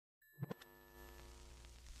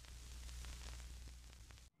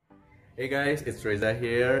Hey guys, it's Reza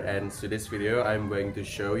here, and today's video I'm going to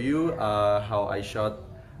show you how I shot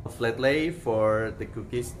a flat lay for the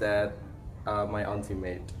cookies that my auntie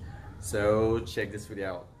made. So check this video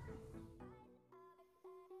out.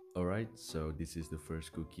 Alright, so this is the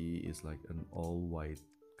first cookie. It's like an all white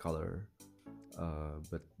color,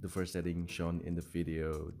 but the first setting shown in the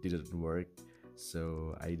video didn't work,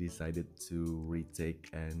 so I decided to retake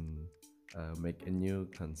and make a new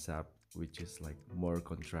concept, which is like more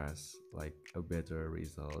contrast, like a better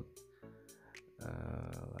result.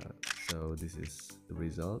 So this is the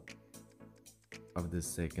result of the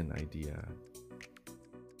second idea.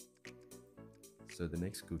 So the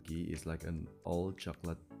next cookie is like an all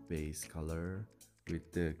chocolate base color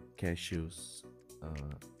with the cashews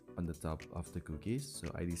on the top of the cookies.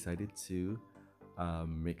 So I decided to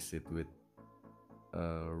mix it with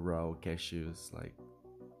raw cashews, like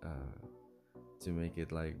to make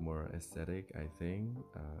it like more aesthetic, I think,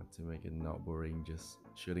 to make it not boring just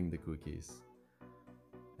shooting the cookies.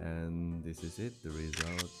 And this is it, the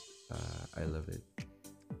result. I love it.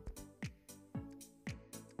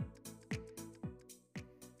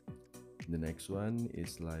 The next one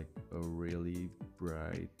is like a really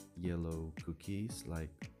bright yellow cookies,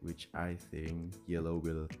 like which I think yellow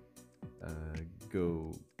will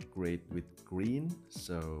go great with green.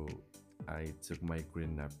 So I took my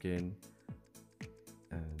green napkin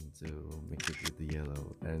and to mix it with the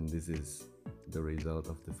yellow, and this is the result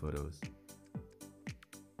of the photos.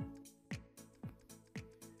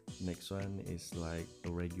 Next one is like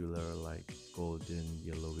a regular like golden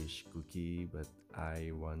yellowish cookie, but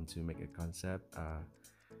I want to make a concept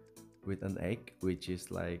with an egg, which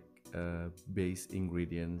is like base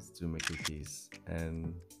ingredients to make cookies,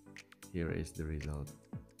 and here is the result.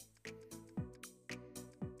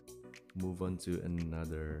 Move on to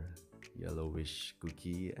another yellowish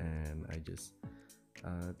cookie, and I just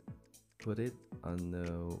put it on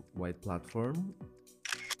the white platform,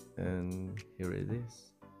 and here it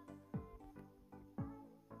is.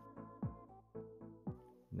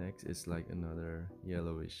 Next is like another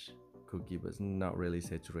yellowish cookie, but not really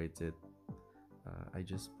saturated. I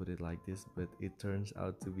just put it like this, but it turns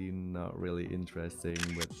out to be not really interesting,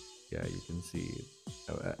 but yeah, you can see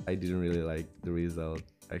it. I didn't really like the result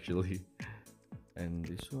actually. And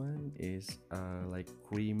this one is like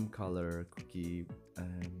cream color cookie,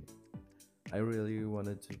 and I really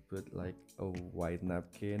wanted to put like a white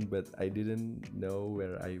napkin, but I didn't know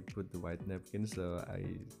where I put the white napkin, so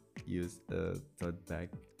I used a tote bag,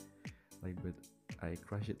 but I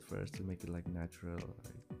crush it first to make it like natural,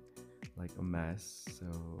 like a mass. So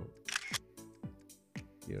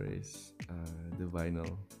here is the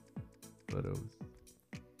vinyl photos.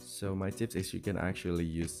 So my tips is you can actually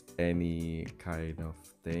use any kind of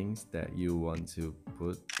things that you want to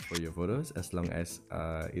put for your photos, as long as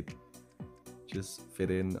it just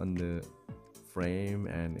fit in on the frame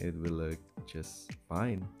and it will look just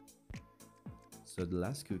fine. So the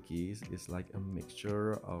last cookies is like a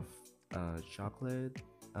mixture of chocolate,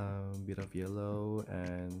 bit of yellow,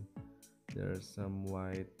 and there's some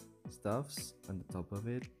white stuffs on the top of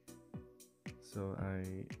it. So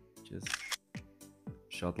I just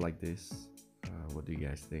shot like this. What do you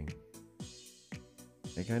guys think?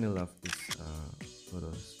 I kind of love these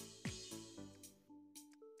photos.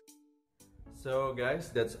 So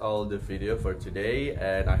guys, that's all the video for today,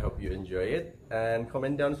 and I hope you enjoy it, and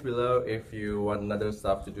comment down below if you want another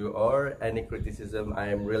stuff to do or any criticism. I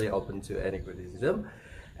am really open to any criticism,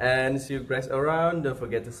 and see you guys around. Don't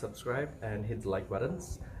forget to subscribe and hit the like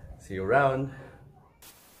buttons. See you around.